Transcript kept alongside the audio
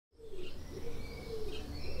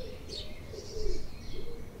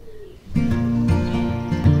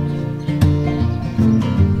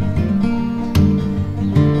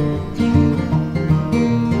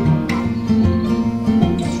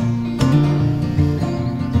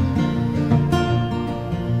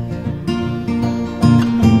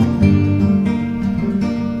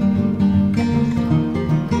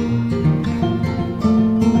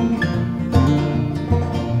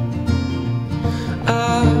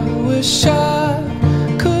wish I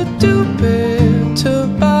could do better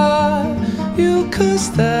by you, 'cause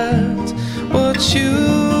that's what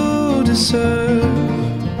you deserve.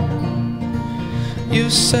 You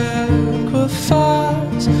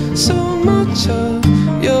sacrifice so much of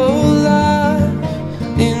your life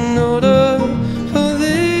in order for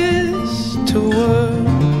this to work.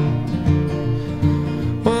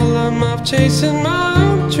 While I'm off chasing my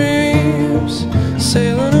own dreams,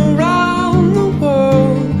 sailing around the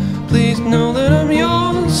world, please know that I'm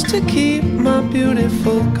yours to keep, my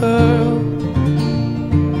beautiful girl.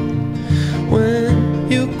 When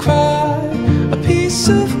you cry, a piece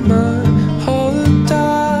of my heart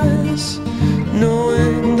dies,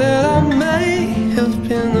 knowing that I may have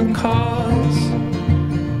been the cause.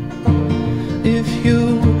 If you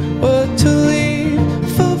were to leave,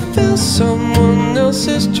 fulfill someone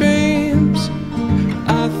else's dreams,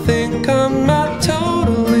 I think I might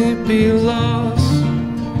totally be lost.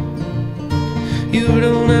 You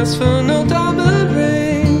don't ask for no diamond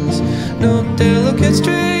rings, no delicate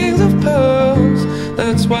strings of pearls.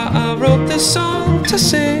 That's why I wrote this song to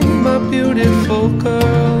sing, my beautiful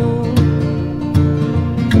girl.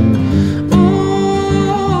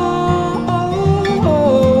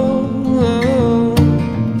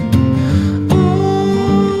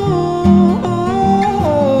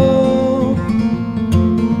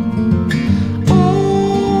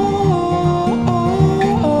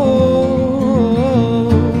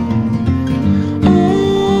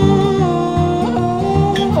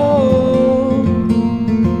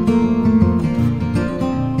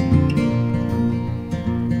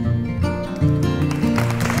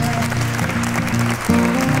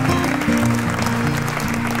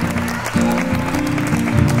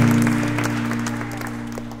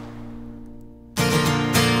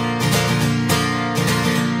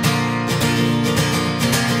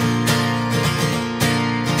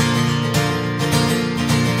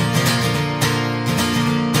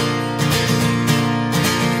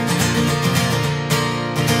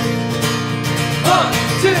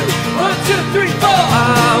 One, two, three, four. I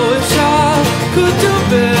wish I could do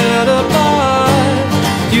better by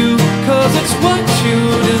you, 'cause it's what you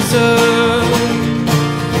deserve.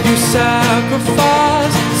 You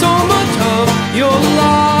sacrifice so much of your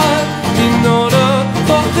life in order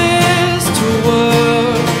for this to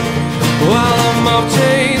work. While I'm off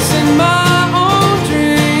chasing my own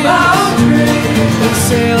dreams, and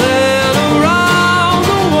sailing around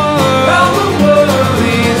the world,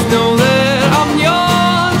 please know that I'm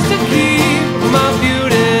yours to keep, my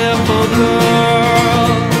beautiful girl.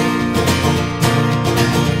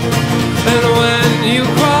 And when you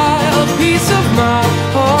cry, a piece of my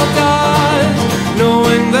heart dies,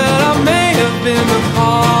 knowing that I may have been the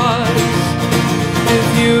cause. If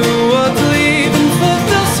you were to leave and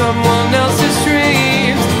fulfill someone else's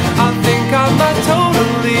dreams, I think I might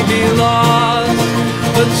totally be lost.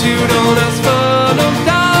 But you don't ask for no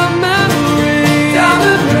diamond ring,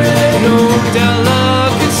 no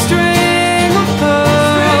delicate string of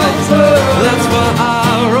pearls. That's why I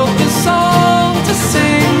wrote this song to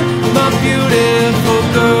sing, my beautiful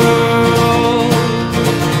girl.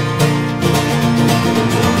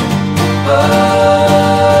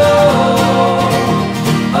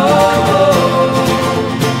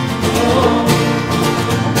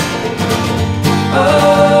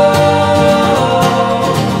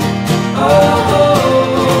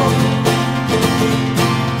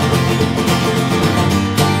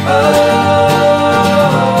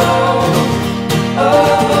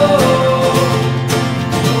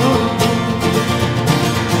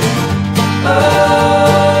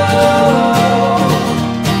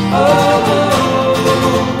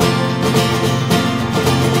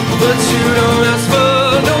 But you don't ask for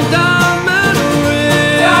no diamond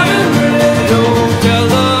ring, no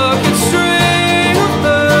delicate string of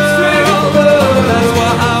pearls. That's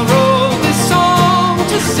why I wrote this song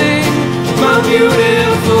to sing, my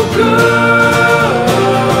beautiful girl.